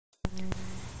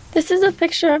This is a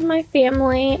picture of my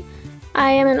family.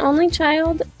 I am an only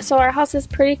child, so our house is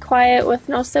pretty quiet with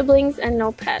no siblings and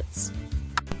no pets.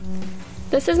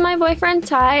 This is my boyfriend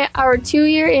Ty. Our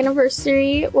 2-year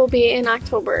anniversary will be in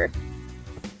October.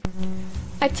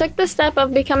 I took the step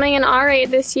of becoming an RA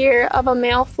this year of a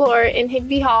male floor in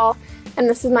Higbee Hall, and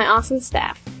this is my awesome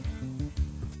staff.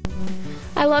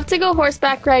 I love to go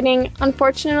horseback riding.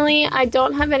 Unfortunately, I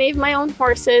don't have any of my own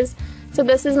horses, so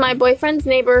this is my boyfriend's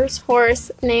neighbor's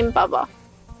horse named Bubba.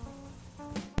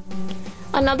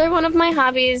 Another one of my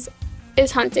hobbies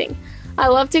is hunting. I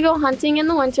love to go hunting in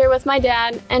the winter with my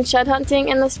dad and shed hunting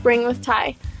in the spring with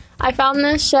Ty. I found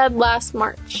this shed last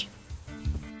March.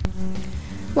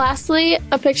 Lastly,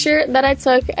 a picture that I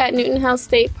took at Newton Hills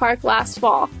State Park last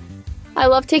fall. I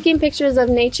love taking pictures of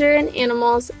nature and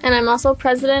animals, and I'm also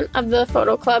president of the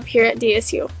photo club here at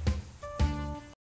DSU.